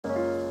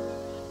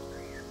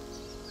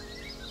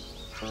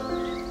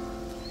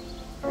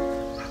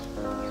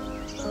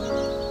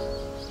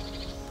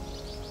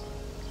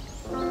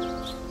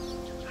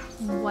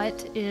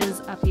What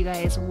is up, you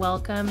guys?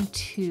 Welcome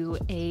to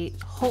a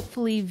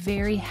hopefully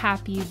very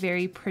happy,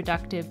 very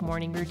productive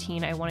morning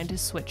routine. I wanted to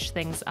switch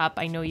things up.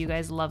 I know you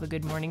guys love a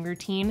good morning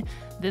routine.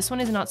 This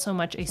one is not so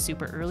much a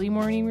super early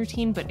morning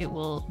routine, but it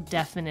will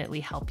definitely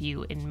help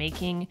you in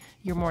making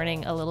your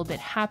morning a little bit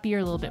happier,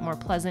 a little bit more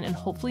pleasant, and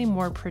hopefully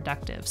more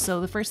productive. So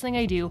the first thing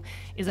I do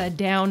is I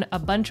down a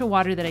bunch of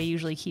water that I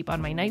usually keep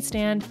on my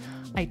nightstand.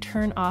 I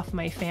turn off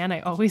my fan.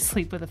 I always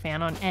sleep with a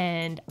fan on,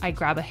 and I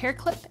grab a hair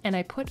clip and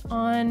I put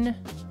on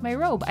my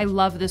robe. I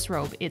love this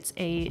robe. It's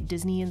a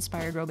Disney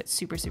inspired robe. It's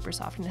super, super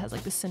soft and it has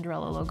like the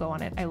Cinderella logo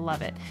on it. I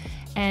love it.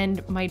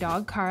 And my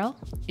dog Carl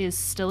is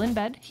still in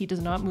bed. He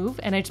does not move.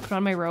 And I just put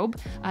on my robe.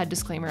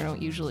 Disclaimer, I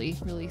don't usually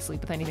really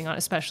sleep with anything on,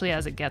 especially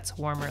as it gets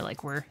warmer.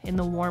 Like we're in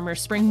the warmer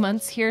spring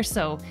months here,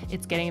 so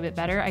it's getting a bit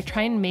better. I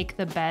try and make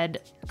the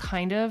bed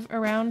kind of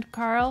around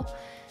Carl.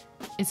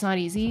 It's not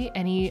easy.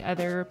 Any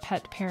other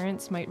pet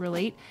parents might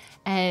relate.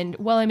 And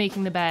while I'm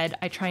making the bed,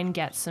 I try and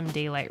get some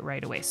daylight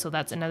right away. So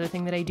that's another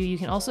thing that I do. You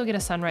can also get a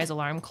sunrise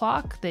alarm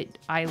clock that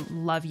I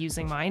love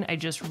using mine. I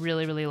just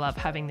really, really love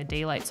having the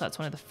daylight. So that's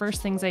one of the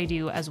first things I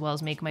do, as well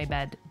as make my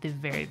bed the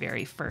very,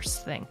 very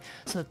first thing.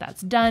 So that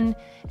that's done.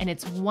 And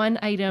it's one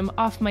item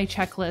off my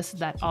checklist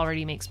that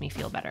already makes me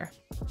feel better.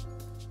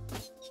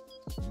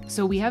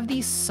 So we have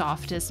the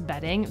softest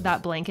bedding.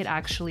 That blanket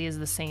actually is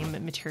the same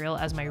material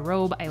as my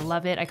robe. I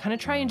love it. I kind of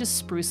try and just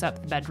spruce up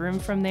the bedroom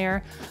from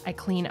there. I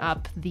clean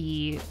up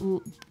the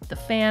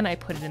fan, I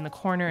put it in the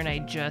corner, and I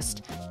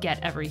just get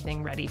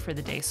everything ready for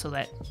the day so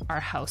that our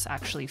house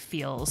actually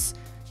feels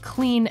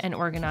clean and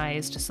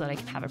organized so that I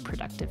can have a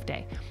productive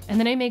day. And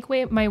then I make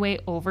my way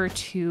over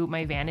to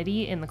my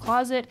vanity in the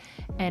closet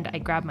and I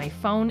grab my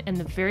phone, and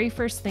the very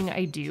first thing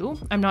I do,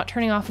 I'm not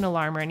turning off an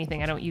alarm or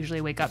anything. I don't usually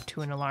wake up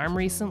to an alarm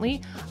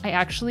recently. I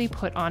actually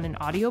put on an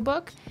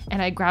audiobook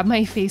and I grab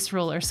my face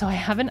roller. So I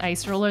have an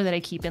ice roller that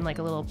I keep in like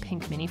a little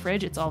pink mini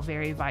fridge. It's all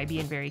very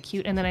vibey and very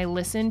cute. And then I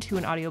listen to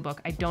an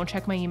audiobook. I don't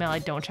check my email. I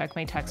don't check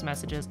my text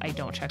messages. I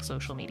don't check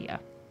social media.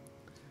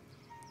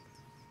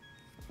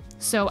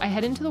 So I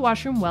head into the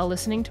washroom while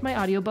listening to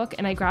my audiobook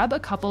and I grab a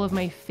couple of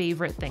my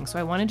favorite things. So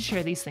I wanted to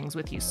share these things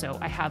with you. So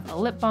I have a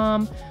lip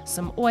balm,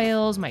 some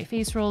oils, my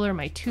face roller,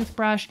 my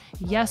toothbrush.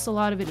 Yes, a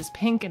lot of it is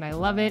pink and I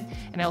love it.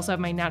 And I also have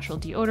my natural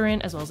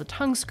deodorant as well as a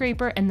tongue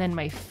scraper. And then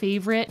my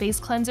favorite face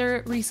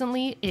cleanser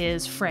recently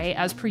is Frey,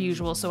 as per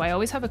usual. So I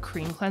always have a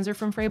cream cleanser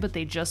from Frey, but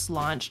they just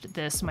launched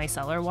this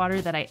micellar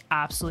water that I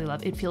absolutely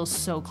love. It feels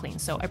so clean.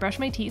 So I brush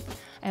my teeth.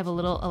 I have a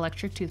little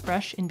electric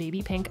toothbrush in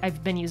baby pink.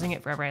 I've been using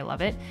it forever. I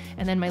love it.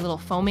 And then my little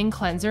foaming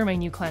cleanser, my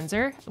new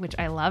cleanser, which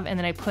I love. And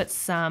then I put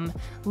some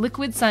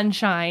liquid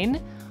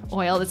sunshine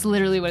oil, that's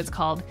literally what it's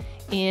called,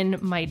 in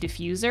my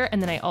diffuser.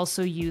 And then I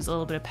also use a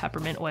little bit of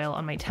peppermint oil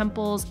on my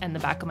temples and the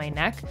back of my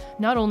neck,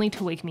 not only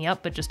to wake me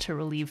up, but just to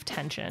relieve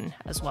tension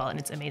as well. And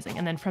it's amazing.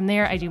 And then from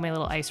there, I do my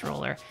little ice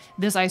roller.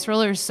 This ice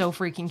roller is so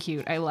freaking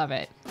cute. I love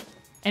it.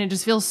 And it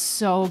just feels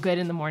so good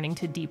in the morning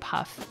to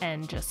depuff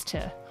and just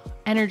to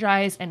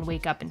energize and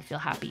wake up and feel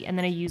happy. And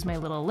then I use my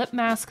little lip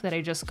mask that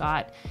I just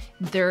got.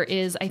 There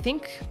is, I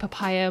think,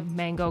 papaya,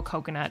 mango,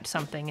 coconut,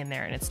 something in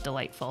there, and it's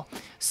delightful.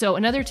 So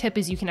another tip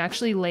is you can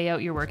actually lay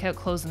out your workout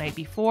clothes the night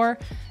before.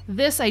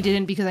 This I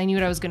didn't because I knew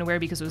what I was going to wear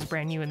because it was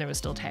brand new and there was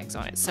still tags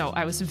on it. So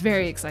I was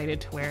very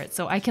excited to wear it.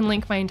 So I can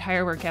link my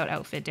entire workout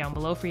outfit down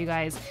below for you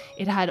guys.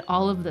 It had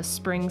all of the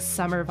spring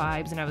summer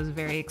vibes and I was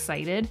very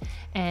excited.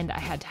 And I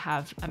had to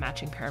have a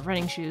matching pair of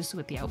running shoes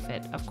with the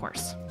outfit, of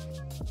course.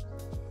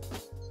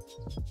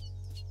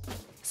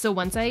 So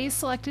once I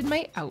selected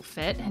my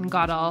outfit and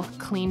got all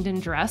cleaned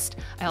and dressed,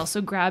 I also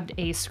grabbed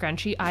a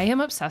scrunchie. I am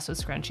obsessed with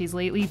scrunchies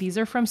lately. These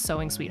are from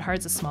Sewing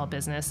Sweethearts, a small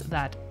business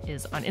that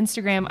is on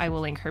Instagram. I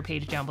will link her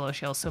page down below.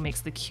 She also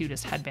makes the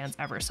cutest headbands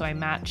ever. So I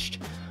matched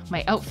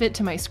my outfit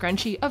to my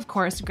scrunchie, of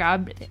course,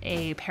 grabbed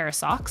a pair of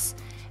socks.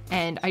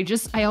 And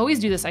I always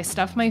do this. I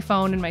stuff my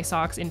phone and my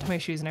socks into my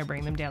shoes and I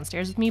bring them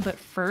downstairs with me. But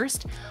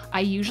first,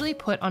 I usually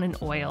put on an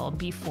oil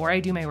before I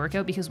do my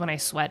workout because when I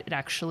sweat, it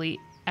actually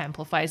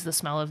amplifies the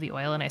smell of the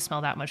oil and I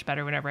smell that much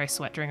better whenever I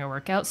sweat during a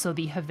workout. So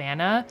the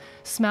Havana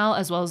smell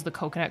as well as the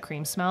coconut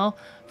cream smell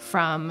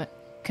from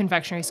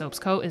Confectionery Soaps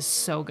Co. is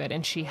so good,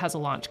 and she has a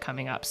launch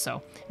coming up,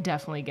 so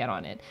definitely get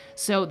on it.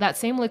 So that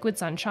same liquid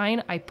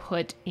sunshine I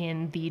put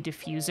in the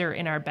diffuser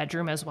in our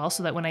bedroom as well,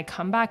 so that when I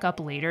come back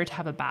up later to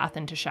have a bath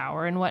and to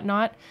shower and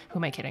whatnot, who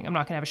am I kidding? I'm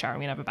not gonna have a shower, I'm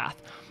gonna have a bath,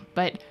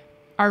 but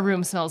our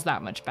room smells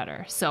that much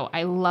better. So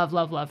I love,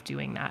 love, love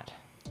doing that.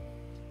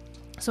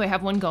 So I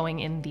have one going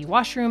in the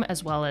washroom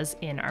as well as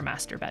in our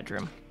master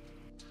bedroom.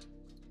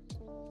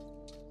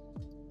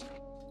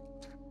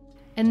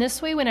 And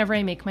this way, whenever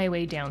I make my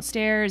way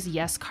downstairs,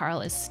 yes,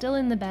 Carl is still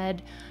in the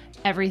bed,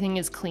 everything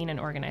is clean and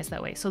organized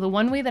that way. So the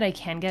one way that I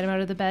can get him out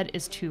of the bed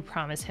is to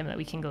promise him that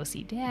we can go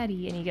see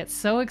Daddy, and he gets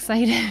so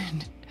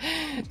excited.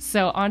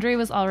 So Andre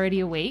was already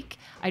awake.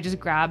 I just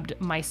grabbed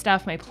my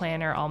stuff, my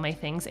planner, all my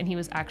things, and he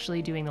was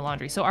actually doing the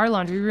laundry. So our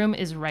laundry room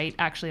is right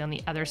actually on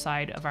the other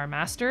side of our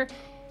master.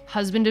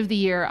 Husband of the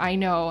year, I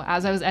know.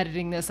 As I was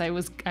editing this, I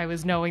was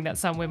knowing that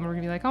some women were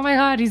gonna be like, oh my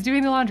God, he's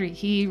doing the laundry.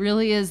 He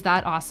really is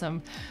that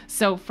awesome.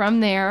 So from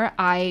there,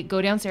 I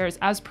go downstairs.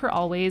 As per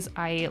always,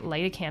 I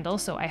light a candle.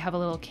 So I have a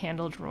little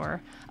candle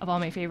drawer of all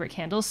my favorite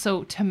candles.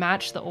 So to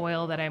match the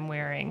oil that I'm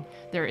wearing,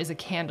 there is a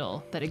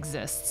candle that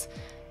exists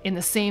in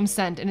the same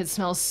scent, and it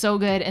smells so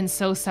good and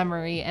so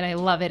summery, and I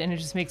love it, and it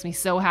just makes me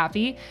so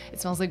happy.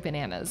 It smells like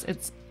bananas.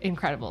 It's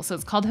incredible. So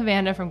it's called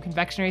Havana from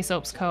Confectionery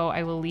Soaps Co.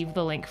 I will leave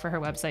the link for her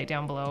website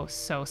down below.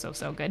 So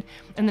good.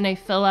 And then I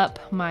fill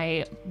up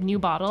my new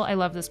bottle. I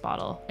love this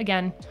bottle.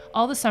 Again,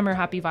 all the summer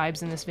happy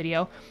vibes in this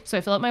video. So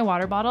I fill up my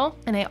water bottle,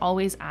 and I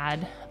always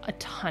add a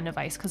ton of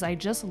ice because I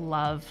just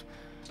love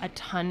a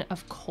ton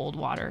of cold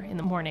water in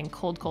the morning,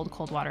 cold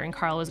water, and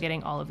Carl was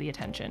getting all of the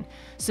attention.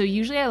 So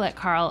usually I let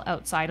Carl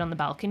outside on the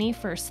balcony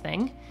first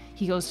thing.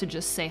 He goes to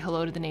just say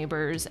hello to the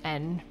neighbors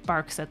and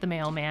barks at the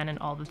mailman and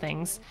all the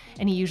things.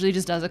 And he usually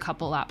just does a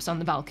couple laps on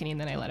the balcony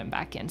and then I let him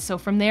back in. So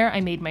from there, I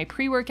made my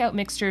pre-workout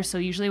mixture. So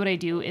usually what I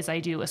do is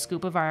I do a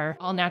scoop of our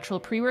all natural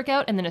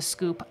pre-workout and then a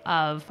scoop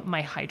of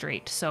my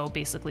hydrate. So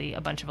basically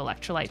a bunch of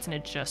electrolytes, and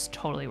it just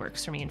totally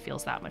works for me and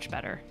feels that much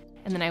better.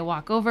 And then I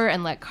walk over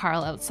and let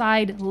Carl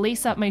outside,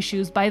 lace up my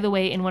shoes. By the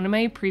way, in one of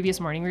my previous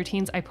morning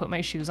routines, I put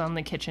my shoes on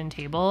the kitchen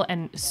table,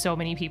 and so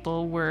many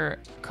people were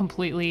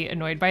completely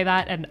annoyed by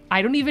that. And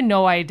I don't even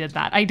know why I did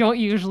that. I don't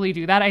usually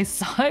do that. I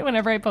saw it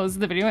whenever I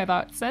posted the video. I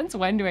thought, since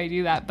when do I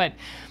do that? But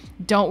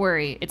don't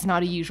worry, it's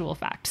not a usual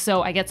fact.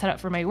 So I get set up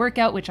for my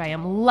workout, which I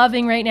am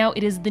loving right now.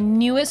 It is the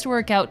newest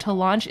workout to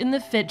launch in the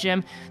Fit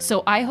Gym.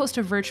 So I host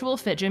a virtual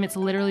Fit Gym. It's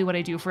literally what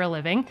I do for a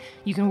living.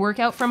 You can work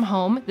out from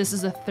home. This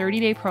is a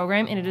 30-day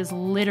program, and it is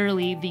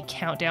literally the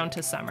countdown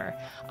to summer.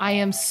 I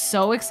am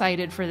so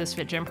excited for this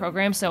Fit Gym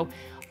program. So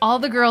all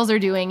the girls are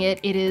doing it.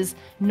 It is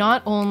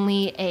not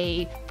only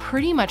a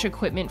pretty much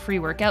equipment-free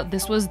workout.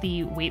 This was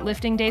the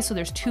weightlifting day, so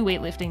there's 2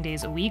 weightlifting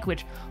days a week,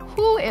 which,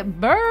 whoo,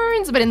 it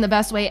burns, but in the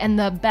best way, and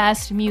the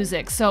best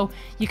music. So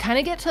you kind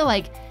of get to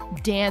like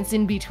dance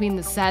in between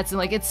the sets, and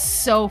like it's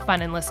so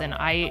fun. And listen,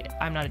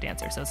 I'm not a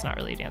dancer, so it's not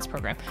really a dance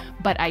program,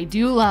 but I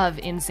do love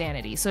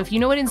Insanity. So if you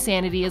know what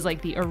Insanity is,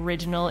 like the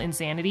original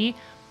Insanity,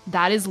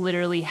 that is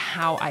literally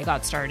how I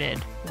got started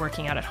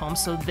working out at home.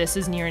 So this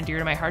is near and dear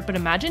to my heart. But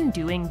imagine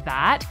doing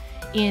that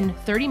in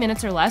 30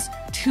 minutes or less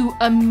to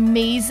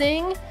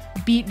amazing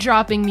beat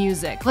dropping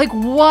music. Like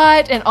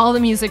what? And all the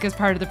music is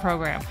part of the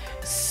program.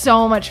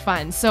 So much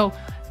fun. So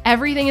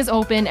everything is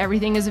open,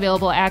 everything is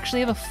available. I actually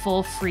have a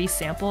full free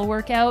sample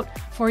workout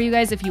for you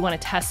guys if you want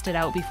to test it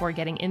out before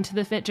getting into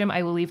the Fit Gym.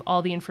 I will leave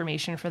all the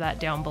information for that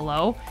down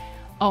below.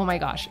 Oh my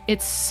gosh,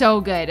 it's so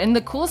good. And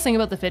the coolest thing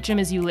about the Fit Gym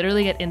is you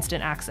literally get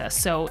instant access.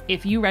 So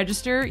if you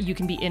register, you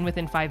can be in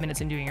within 5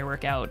 minutes and doing your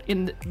workout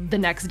in the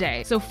next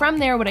day. So from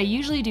there, what I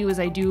usually do is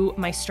I do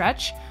my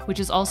stretch, which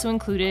is also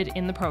included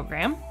in the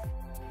program.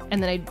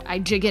 And then I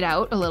jig it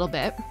out a little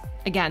bit.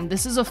 Again,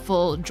 this is a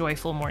full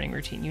joyful morning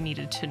routine you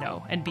needed to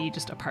know and be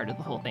just a part of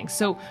the whole thing.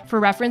 So for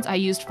reference, I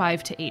used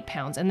 5 to 8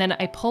 pounds, and then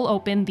I pull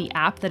open the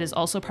app that is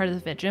also part of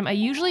the Fit Gym. I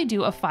usually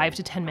do a 5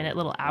 to 10 minute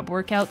little ab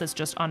workout that's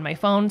just on my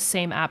phone,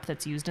 same app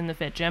that's used in the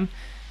Fit Gym.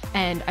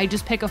 And I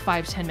just pick a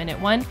 5-10 minute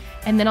one,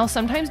 and then I'll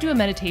sometimes do a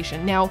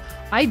meditation. Now,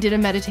 I did a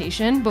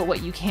meditation, but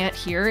what you can't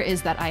hear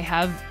is that I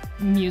have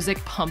music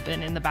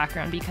pumping in the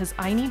background because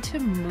I need to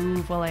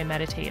move while I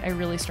meditate. I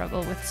really struggle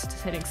with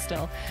sitting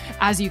still,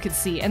 as you can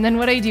see. And then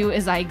what I do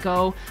is I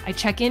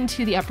check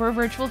into the Upper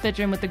Virtual Fit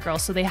Gym with the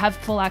girls, so they have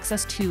full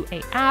access to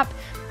an app.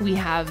 We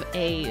have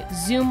a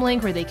Zoom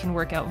link where they can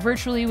work out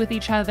virtually with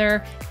each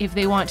other if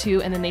they want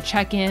to, and then they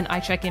check in, I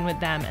check in with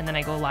them, and then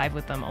I go live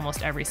with them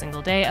almost every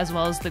single day, as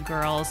well as the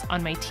girls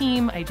on my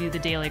team. I do the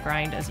daily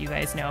grind, as you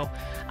guys know.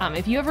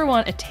 If you ever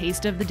want a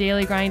taste of the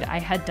daily grind, I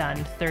had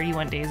done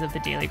 31 days of the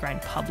daily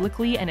grind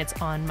publicly, and it's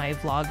on my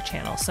vlog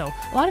channel. So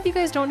a lot of you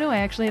guys don't know I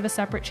actually have a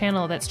separate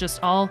channel that's just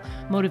all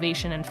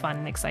motivation and fun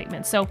and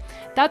excitement. So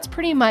that's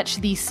pretty much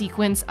the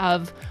sequence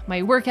of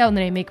my workout, and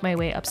then I make my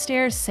way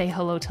upstairs, say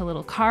hello to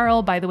little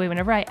Carl. By the way,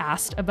 whenever I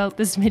asked about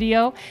this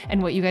video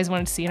and what you guys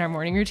wanted to see in our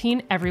morning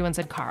routine, everyone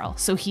said Carl.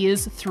 So he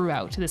is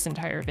throughout this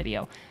entire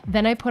video.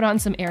 Then I put on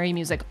some area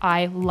music.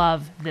 I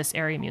love this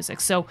area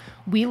music. So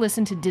we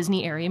listen to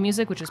Disney area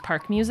music, which is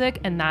park music,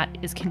 and that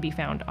can be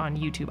found on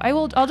YouTube.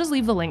 I'll just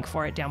leave the link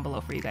for it down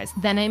below for you guys.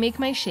 Then I make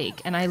my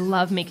shake, and I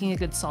love making a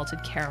good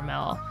salted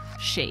caramel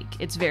shake.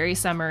 It's very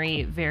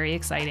summery, very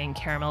exciting.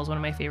 Caramel is one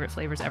of my favorite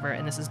flavors ever,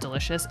 and this is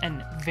delicious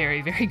and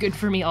very, very good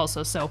for me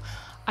also. So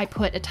I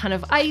put a ton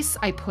of ice,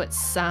 I put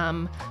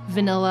some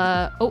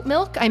vanilla oat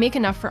milk. I make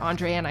enough for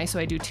Andre and I, so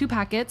I do 2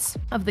 packets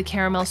of the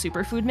caramel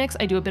superfood mix.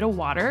 I do a bit of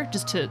water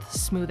just to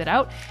smooth it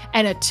out,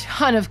 and a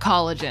ton of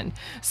collagen.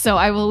 So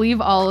I will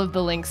leave all of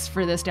the links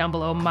for this down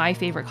below. My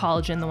favorite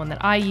collagen, the one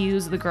that I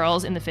use, the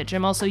girls in the Fit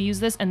Gym also use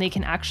this, and they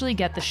can actually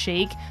get the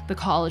shake, the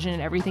collagen,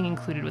 and everything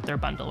included with their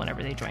bundle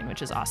whenever they join,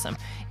 which is awesome.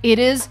 It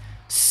is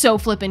so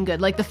flippin' good.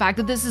 Like the fact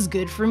that this is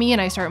good for me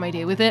and I start my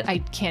day with it, I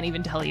can't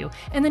even tell you.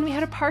 And then we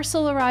had a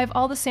parcel arrive,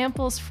 all the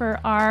samples for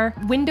our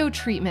window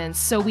treatments.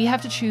 So we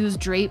have to choose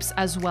drapes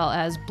as well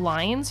as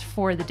blinds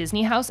for the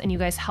Disney house, and you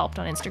guys helped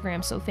on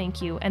Instagram, so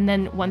thank you. And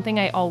then one thing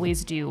I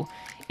always do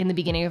in the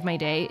beginning of my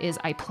day is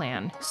I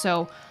plan.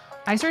 So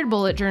I started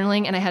bullet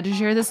journaling and I had to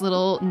share this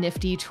little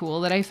nifty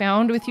tool that I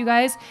found with you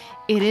guys.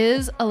 It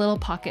is a little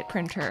pocket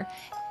printer.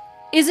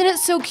 Isn't it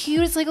so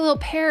cute? It's like a little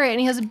parrot and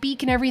he has a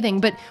beak and everything.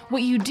 But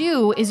what you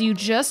do is you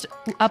just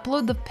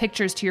upload the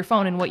pictures to your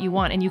phone and what you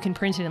want, and you can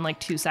print it in like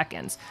 2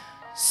 seconds.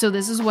 So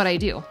this is what I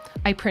do.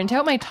 I print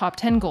out my top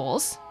 10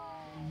 goals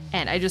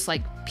and I just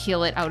like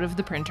peel it out of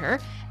the printer.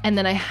 And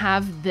then I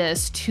have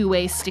this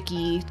 2-way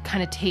sticky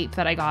kind of tape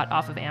that I got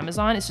off of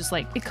Amazon. It's just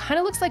like, it kind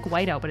of looks like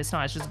whiteout, but it's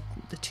not. It's just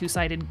the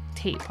 2-sided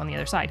tape on the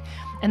other side.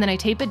 And then I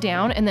tape it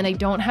down, and then I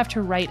don't have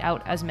to write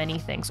out as many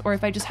things. Or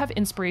if I just have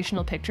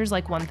inspirational pictures,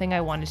 like one thing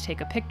I wanted to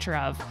take a picture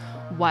of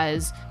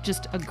was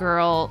just a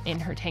girl in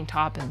her tank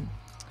top, and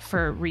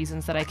for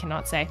reasons that I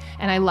cannot say,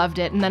 and I loved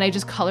it. And then I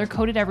just color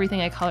coded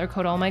everything. I color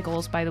code all my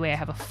goals. By the way, I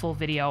have a full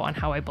video on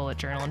how I bullet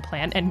journal and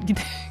plan, and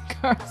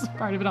Carl's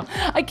part of it all.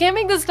 I can't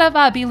make this stuff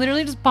up. He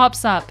literally just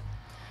pops up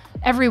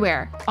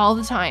everywhere all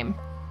the time.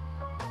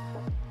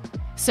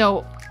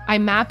 So I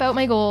map out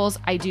my goals,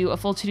 I do a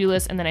full to-do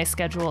list, and then I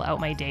schedule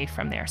out my day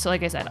from there. So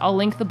like I said, I'll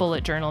link the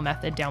bullet journal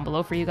method down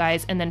below for you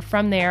guys. And then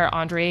from there,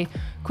 Andre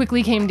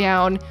quickly came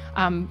down,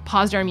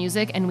 paused our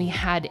music, and we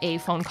had a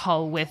phone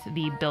call with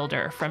the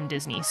builder from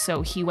Disney.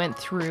 So he went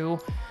through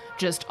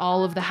just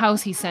all of the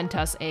house. He sent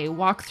us a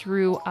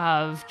walkthrough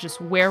of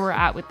just where we're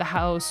at with the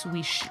house.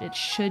 It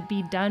should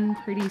be done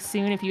pretty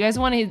soon. If you guys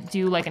want to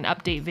do like an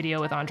update video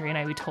with Andre and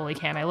I, we totally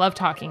can. I love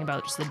talking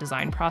about just the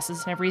design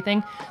process and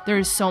everything. There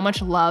is so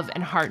much love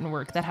and heart and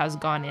work that has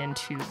gone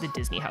into the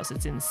Disney house.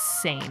 It's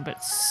insane,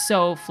 but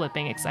so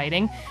flipping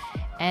exciting.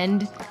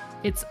 And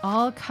it's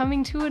all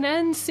coming to an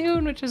end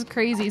soon, which is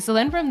crazy. So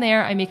then from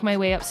there, I make my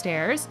way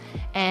upstairs,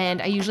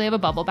 and I usually have a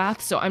bubble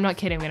bath. So I'm not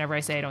kidding whenever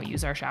I say I don't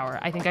use our shower.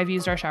 I think I've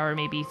used our shower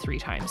maybe 3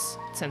 times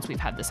since we've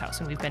had this house,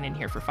 and we've been in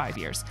here for 5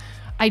 years.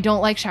 I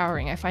don't like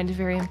showering. I find it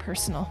very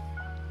impersonal.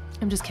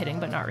 I'm just kidding,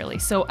 but not really.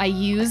 So I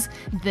use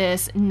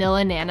this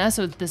Nilla Nana.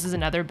 So this is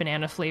another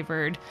banana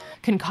flavored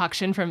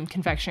concoction from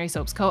Confectionery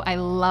Soaps Co. I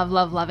love,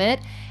 love, love it.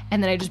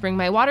 And then I just bring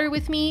my water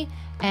with me,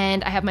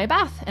 and I have my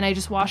bath and I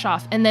just wash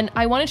off. And then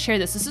I want to share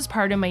this. This is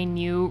part of my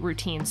new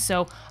routine.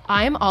 So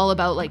I'm all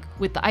about, like,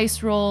 with the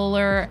ice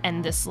roller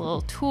and this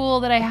little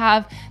tool that I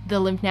have, the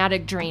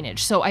lymphatic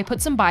drainage. So I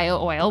put some bio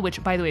oil,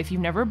 which, by the way, if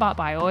you've never bought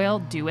bio oil,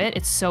 do it.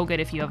 It's so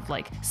good if you have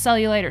like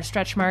cellulite or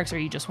stretch marks, or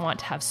you just want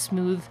to have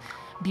smooth,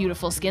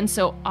 beautiful skin.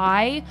 So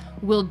I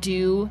will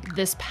do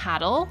this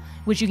paddle,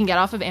 which you can get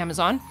off of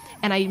Amazon,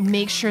 and I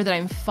make sure that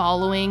I'm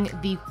following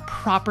the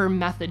proper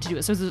method to do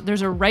it. So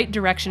there's a right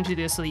direction to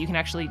do this so that you can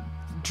actually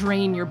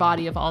drain your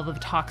body of all the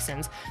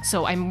toxins.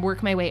 So I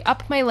work my way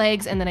up my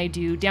legs, and then I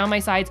do down my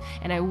sides,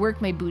 and I work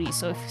my booty.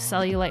 So if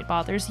cellulite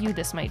bothers you,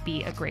 this might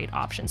be a great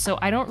option. So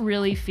I don't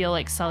really feel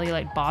like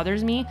cellulite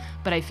bothers me,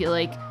 but I feel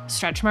like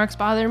stretch marks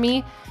bother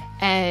me,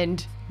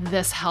 and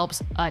this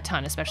helps a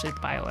ton, especially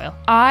with bio oil.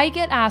 I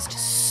get asked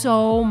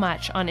so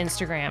much on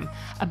Instagram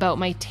about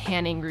my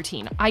tanning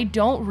routine. I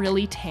don't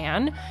really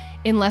tan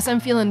unless I'm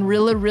feeling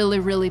really, really,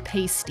 really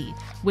pasty,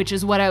 which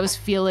is what I was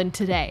feeling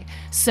today.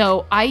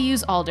 So I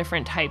use all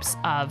different types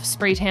of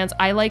spray tans.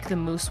 I like the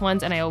mousse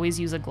ones, and I always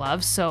use a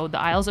glove. So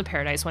the Isles of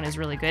Paradise one is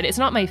really good. It's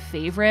not my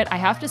favorite. I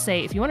have to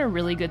say, if you want a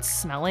really good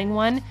smelling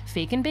one,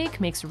 Fake and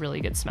Bake makes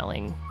really good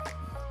smelling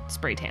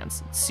spray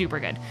tans. It's super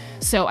good.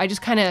 So I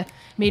just kind of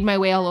made my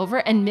way all over,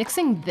 and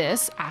mixing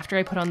this after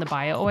I put on the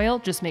bio oil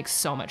just makes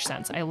so much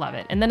sense. I love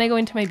it. And then I go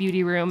into my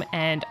beauty room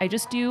and I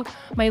just do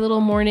my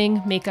little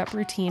morning makeup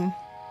routine.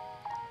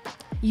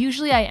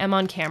 Usually I am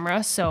on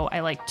camera, so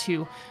I like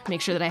to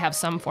make sure that I have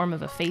some form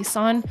of a face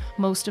on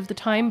most of the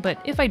time, but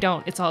if I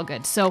don't, it's all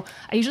good. So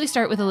I usually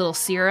start with a little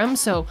serum.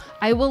 So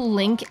I will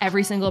link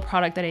every single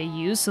product that I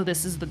use. So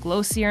this is the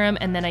Glow Serum,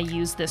 and then I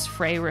use this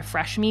Frey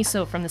Refresh Me,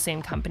 so from the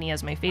same company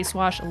as my face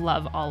wash.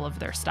 Love all of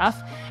their stuff.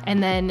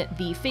 And then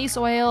the face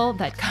oil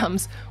that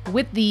comes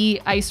with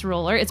the ice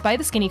roller. It's by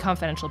the Skinny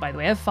Confidential, by the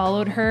way. I've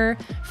followed her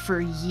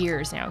for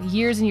years now,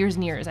 years and years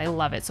and years. I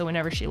love it. So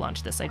whenever she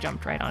launched this, I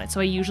jumped right on it. So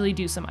I usually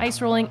do some ice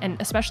rolling, and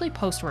especially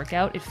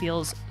post-workout, it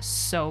feels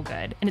so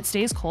good, and it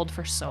stays cold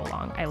for so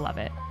long. I love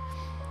it.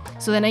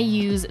 So then I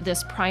use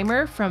this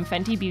primer from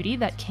Fenty Beauty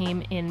that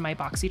came in my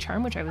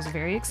BoxyCharm, which I was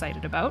very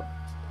excited about.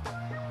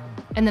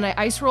 And then I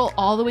ice roll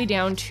all the way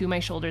down to my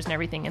shoulders and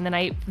everything. And then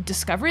I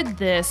discovered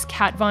this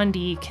Kat Von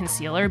D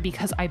concealer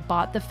because I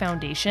bought the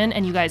foundation,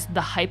 and you guys,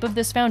 the hype of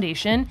this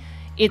foundation,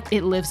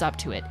 it lives up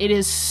to it. It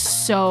is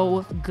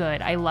so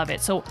good. I love it.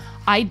 So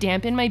I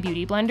dampen my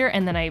beauty blender,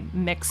 and then I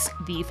mix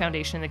the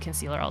foundation and the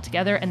concealer all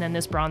together. And then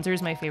this bronzer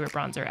is my favorite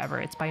bronzer ever.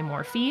 It's by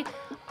Morphe.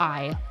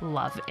 I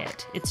love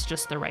it. It's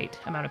just the right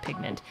amount of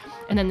pigment.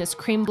 And then this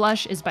cream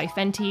blush is by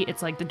Fenty.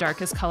 It's like the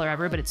darkest color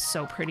ever, but it's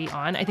so pretty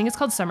on. I think it's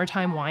called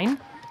Summertime Wine.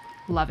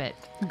 Love it.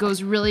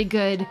 Goes really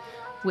good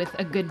with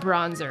a good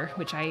bronzer,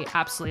 which I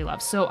absolutely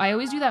love. So I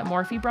always do that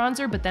Morphe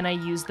bronzer, but then I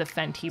use the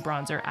Fenty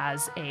bronzer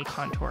as a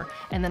contour.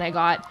 And then I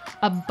got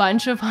a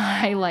bunch of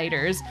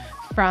highlighters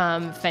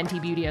from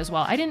Fenty Beauty as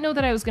well. I didn't know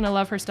that I was gonna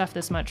love her stuff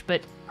this much,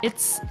 but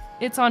it's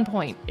on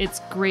point. It's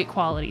great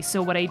quality.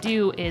 So what I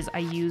do is I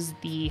use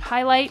the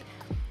highlight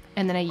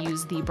and then I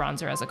use the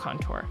bronzer as a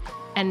contour.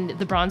 And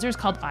the bronzer is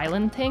called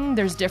Island Thing.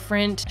 There's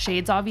different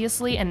shades,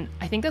 obviously, and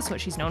I think that's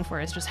what she's known for,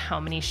 is just how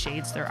many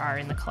shades there are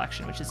in the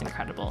collection, which is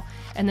incredible.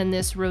 And then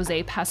this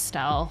Rosé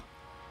Pastel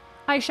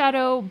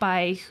eyeshadow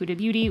by Huda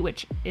Beauty,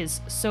 which is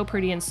so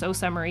pretty and so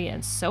summery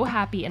and so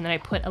happy. And then I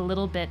put a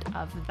little bit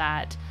of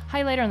that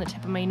highlighter on the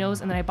tip of my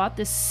nose, and then I bought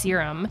this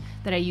serum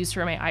that I use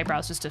for my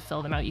eyebrows just to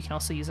fill them out. You can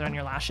also use it on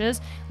your lashes.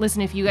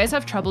 Listen, if you guys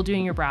have trouble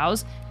doing your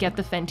brows, get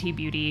the Fenty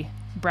Beauty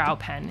brow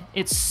pen.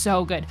 It's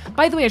so good.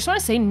 By the way, I just want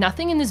to say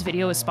nothing in this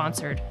video is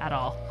sponsored at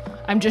all.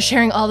 I'm just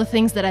sharing all the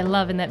things that I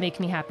love and that make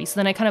me happy. So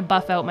then I kind of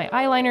buff out my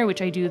eyeliner,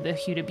 which I do the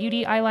Huda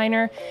Beauty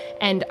eyeliner,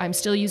 and I'm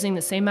still using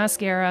the same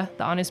mascara,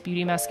 the Honest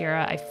Beauty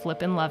mascara. I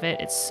flip and love it.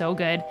 It's so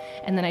good.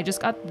 And then I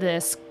just got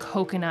this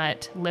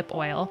coconut lip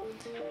oil.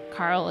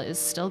 Carl is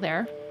still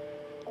there.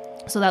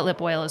 So that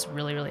lip oil is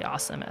really, really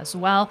awesome as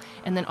well.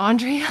 And then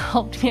Andre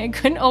helped me. I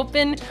couldn't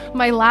open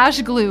my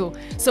lash glue.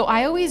 So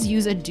I always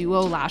use a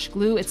Duo lash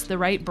glue. It's the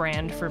right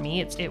brand for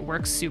me. It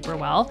works super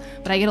well,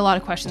 but I get a lot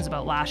of questions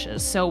about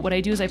lashes. So what I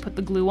do is I put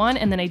the glue on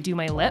and then I do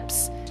my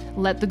lips,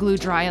 let the glue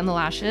dry on the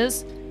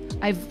lashes.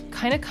 I've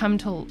kind of come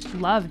to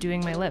love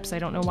doing my lips. I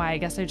don't know why. I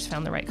guess I just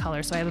found the right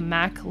color. So I have a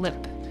MAC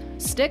lip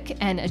stick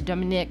and a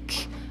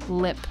Dominique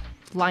lip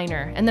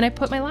liner, and then I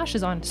put my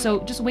lashes on.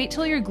 So just wait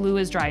till your glue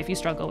is dry if you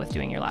struggle with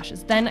doing your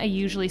lashes. Then I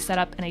usually set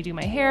up and I do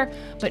my hair,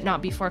 but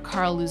not before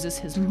Carl loses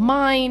his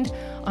mind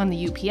on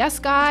the UPS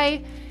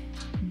guy.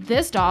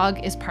 This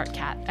dog is part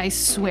cat, I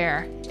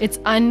swear. It's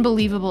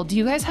unbelievable. Do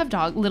you guys have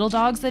little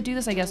dogs that do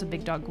this? I guess a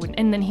big dog wouldn't.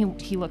 And then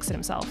he looks at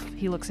himself.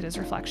 He looks at his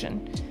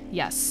reflection.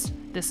 Yes,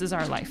 this is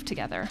our life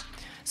together.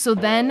 So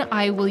then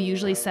I will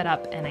usually set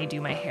up and I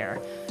do my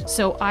hair.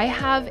 So I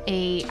have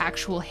a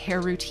actual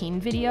hair routine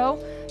video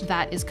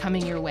that is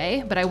coming your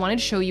way, but I wanted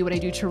to show you what I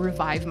do to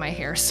revive my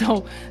hair.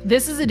 So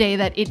this is a day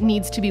that it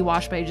needs to be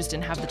washed, but I just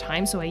didn't have the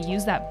time. So I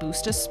use that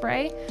Boosta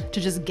spray to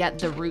just get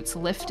the roots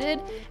lifted.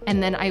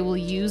 And then I will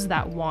use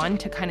that wand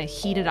to kind of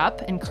heat it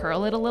up and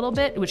curl it a little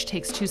bit, which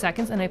takes 2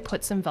 seconds. And I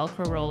put some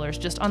Velcro rollers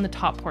just on the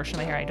top portion of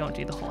my hair. I don't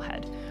do the whole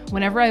head.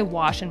 Whenever I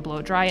wash and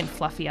blow dry and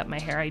fluffy up my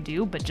hair, I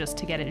do, but just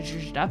to get it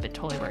zhuzhed up, it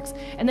totally works.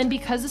 And then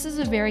because this is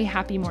a very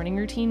happy morning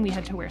routine, we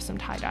had to wear some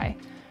tie-dye.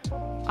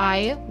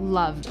 I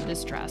love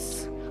this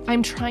dress.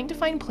 I'm trying to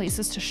find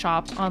places to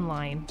shop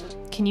online.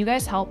 Can you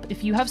guys help?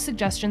 If you have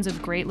suggestions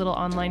of great little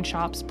online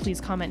shops,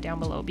 please comment down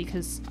below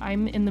because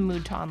I'm in the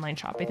mood to online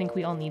shop. I think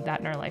we all need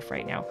that in our life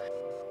right now.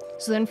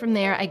 So then from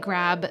there, I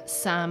grab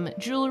some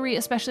jewelry,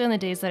 especially on the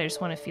days that I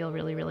just want to feel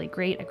really, really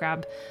great. I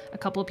grab a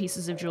couple of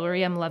pieces of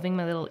jewelry. I'm loving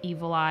my little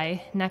evil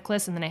eye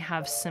necklace, and then I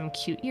have some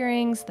cute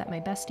earrings that my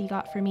bestie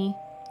got for me.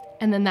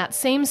 And then that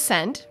same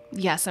scent,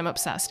 yes, I'm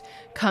obsessed,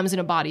 comes in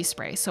a body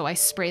spray. So I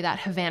spray that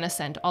Havana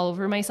scent all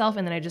over myself,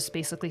 and then I just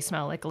basically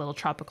smell like a little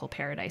tropical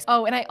paradise.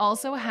 Oh, and I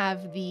also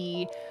have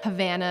the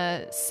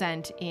Havana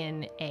scent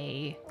in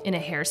a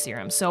hair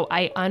serum. So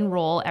I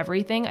unroll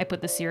everything. I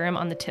put the serum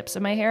on the tips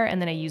of my hair, and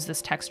then I use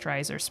this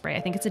texturizer spray. I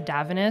think it's a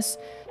Davines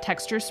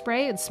texture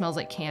spray. It smells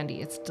like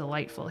candy. It's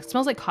delightful. It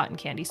smells like cotton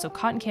candy. So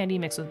cotton candy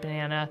mixed with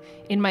banana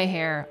in my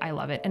hair. I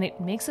love it. And it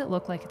makes it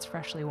look like it's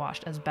freshly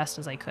washed as best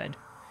as I could.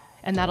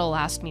 And that'll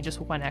last me just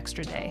one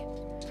extra day.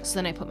 So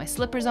then I put my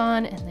slippers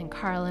on, and then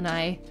Carl and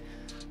I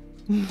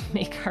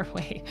make our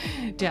way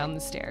down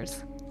the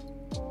stairs.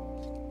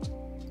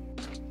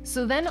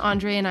 So then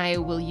Andre and I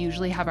will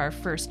usually have our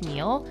first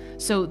meal.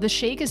 So the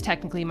shake is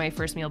technically my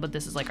first meal, but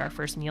this is like our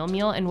first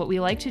meal. And what we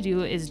like to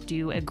do is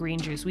do a green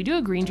juice. We do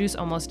a green juice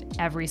almost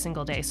every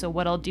single day. So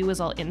what I'll do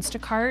is I'll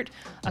Instacart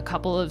a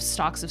couple of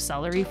stalks of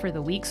celery for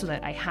the week so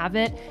that I have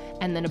it,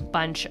 and then a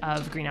bunch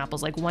of green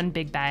apples, like one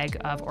big bag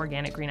of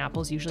organic green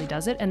apples usually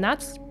does it. And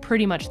that's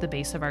pretty much the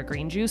base of our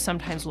green juice.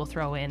 Sometimes we'll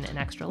throw in an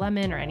extra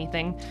lemon or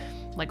anything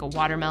like a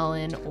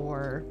watermelon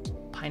or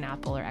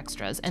pineapple or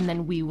extras, and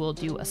then we will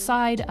do a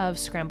side of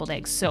scrambled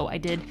eggs. So I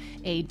did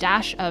a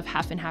dash of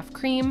half and half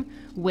cream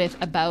with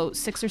about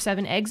 6 or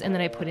 7 eggs, and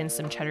then I put in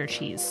some cheddar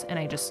cheese and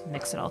I just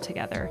mix it all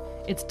together.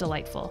 It's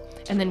delightful.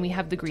 And then we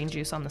have the green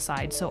juice on the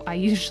side. So I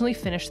usually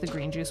finish the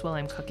green juice while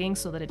I'm cooking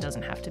so that it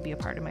doesn't have to be a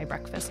part of my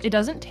breakfast. It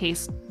doesn't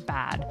taste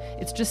bad.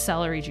 It's just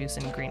celery juice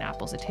and green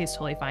apples. It tastes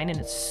totally fine, and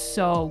it's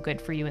so good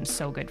for you and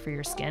so good for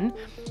your skin,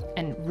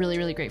 and really,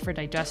 really great for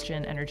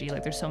digestion, energy.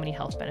 Like there's so many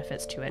health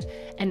benefits to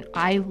it. And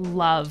I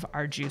love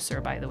our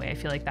juicer, by the way. I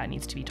feel like that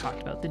needs to be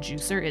talked about. The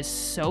juicer is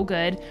so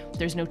good.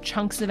 There's no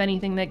chunks of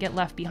anything that get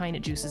left behind.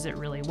 It juices it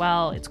really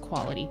well. It's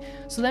quality.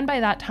 So then by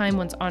that time,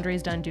 once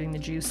Andre's done doing the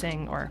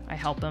juicing, or I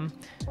help him,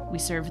 we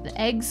serve the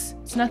eggs.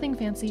 It's nothing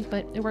fancy,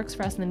 but it works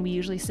for us. And then we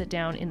usually sit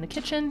down in the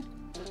kitchen.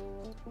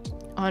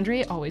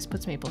 Andre always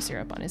puts maple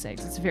syrup on his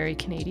eggs. It's very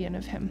Canadian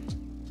of him.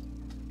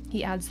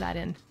 He adds that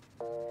in.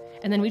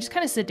 And then we just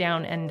kind of sit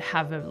down and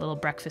have a little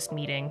breakfast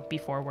meeting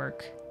before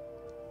work.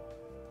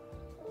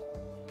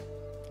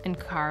 And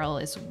Carl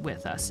is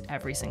with us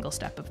every single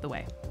step of the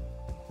way.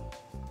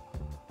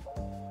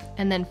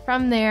 And then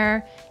from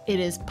there, it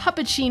is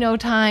puppuccino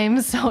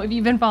time. So if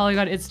you've been following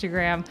on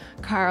Instagram,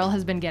 Carl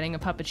has been getting a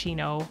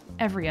puppuccino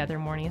every other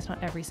morning. It's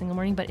not every single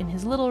morning, but in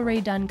his little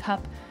Ray Dunn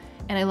cup.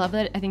 And I love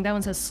that. I think that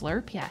one says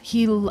Slurp. Yeah,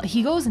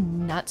 he goes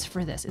nuts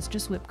for this. It's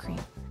just whipped cream.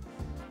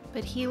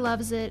 But he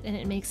loves it and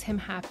it makes him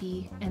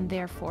happy and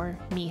therefore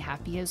me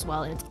happy as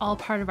well. And it's all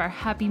part of our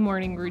happy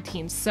morning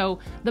routine. So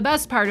the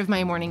best part of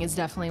my morning is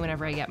definitely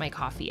whenever I get my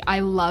coffee. I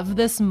love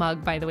this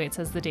mug, by the way. It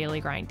says the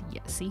Daily Grind. Yeah,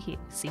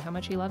 see how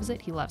much he loves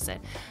it? He loves it.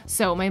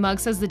 So my mug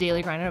says the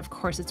Daily Grind, and of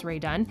course it's Ray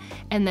Dunn.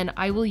 And then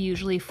I will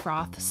usually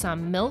froth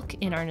some milk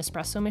in our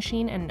Nespresso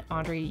machine, and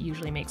Andre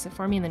usually makes it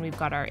for me. And then we've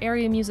got our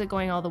area music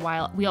going all the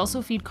while. We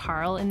also feed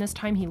Carl in this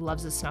time. He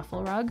loves a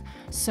snuffle rug.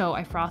 So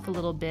I froth a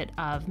little bit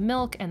of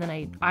milk, and then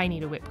I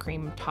need a whipped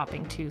cream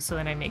topping too. So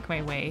then I make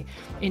my way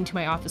into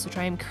my office, which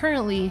I am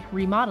currently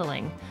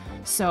remodeling.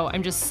 So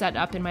I'm just set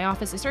up in my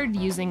office. I started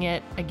using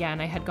it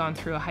again. I had gone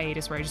through a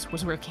hiatus where I just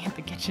was working at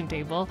the kitchen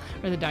table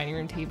or the dining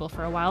room table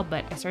for a while,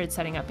 but I started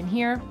setting up in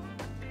here.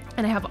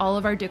 And I have all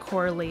of our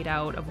decor laid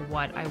out of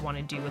what I want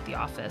to do with the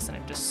office, and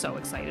I'm just so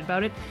excited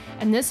about it.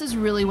 And this is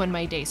really when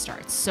my day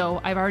starts.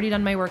 So I've already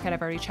done my workout,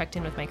 I've already checked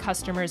in with my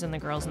customers and the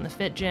girls in the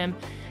fit gym.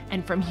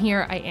 And from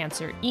here, I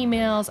answer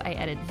emails, I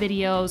edit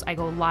videos, I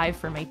go live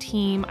for my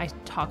team, I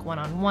talk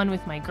one-on-one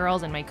with my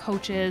girls and my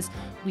coaches,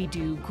 we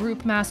do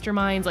group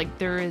masterminds. Like,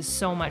 there is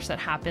so much that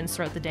happens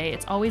throughout the day.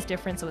 It's always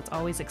different, so it's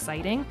always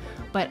exciting,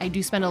 but I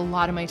do spend a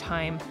lot of my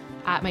time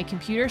at my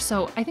computer.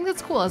 So I think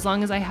that's cool. As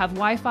long as I have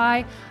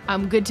Wi-Fi,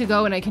 I'm good to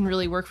go and I can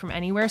really work from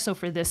anywhere. So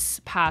for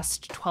this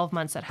past 12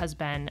 months, that has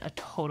been a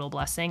total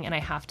blessing. And I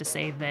have to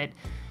say that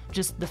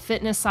just the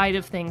fitness side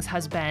of things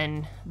has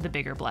been the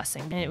bigger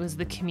blessing. And it was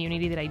the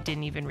community that I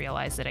didn't even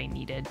realize that I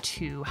needed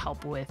to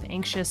help with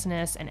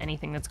anxiousness and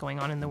anything that's going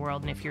on in the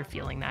world. And if you're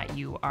feeling that,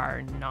 you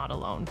are not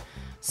alone.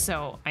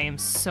 So I am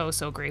so,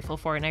 so grateful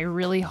for it. And I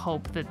really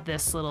hope that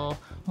this little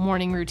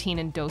morning routine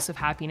and dose of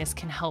happiness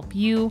can help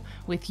you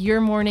with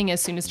your morning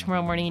as soon as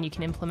tomorrow morning, and you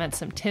can implement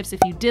some tips. If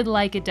you did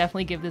like it,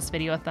 definitely give this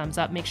video a thumbs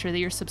up. Make sure that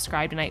you're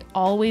subscribed, and I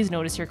always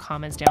notice your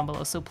comments down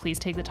below. So please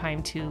take the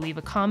time to leave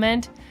a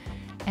comment,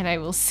 and I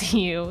will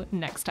see you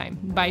next time.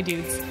 Bye,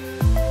 dudes.